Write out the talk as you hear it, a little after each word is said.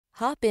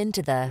Hop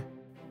into the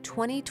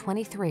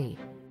 2023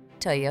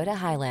 Toyota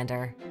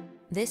Highlander.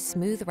 This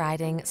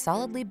smooth-riding,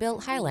 solidly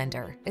built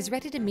Highlander is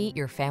ready to meet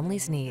your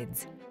family's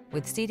needs.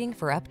 With seating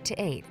for up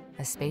to 8,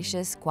 a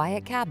spacious,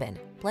 quiet cabin,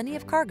 plenty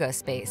of cargo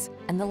space,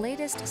 and the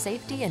latest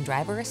safety and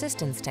driver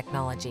assistance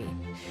technology.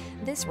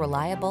 This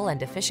reliable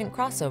and efficient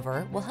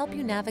crossover will help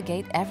you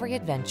navigate every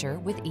adventure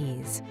with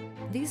ease.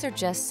 These are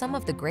just some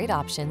of the great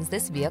options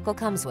this vehicle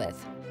comes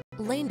with: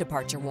 lane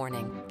departure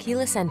warning,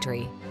 keyless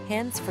entry,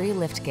 hands-free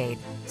liftgate,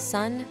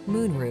 sun,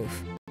 moonroof,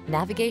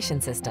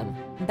 navigation system,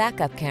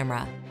 backup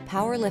camera,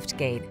 power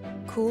liftgate,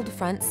 cooled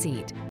front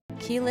seat,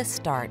 keyless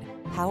start,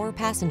 power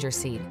passenger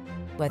seat.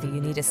 Whether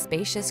you need a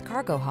spacious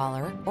cargo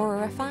hauler or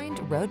a refined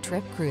road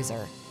trip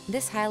cruiser,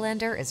 this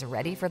Highlander is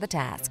ready for the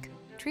task.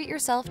 Treat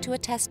yourself to a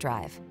test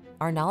drive.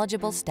 Our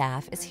knowledgeable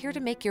staff is here to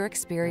make your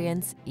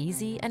experience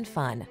easy and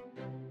fun.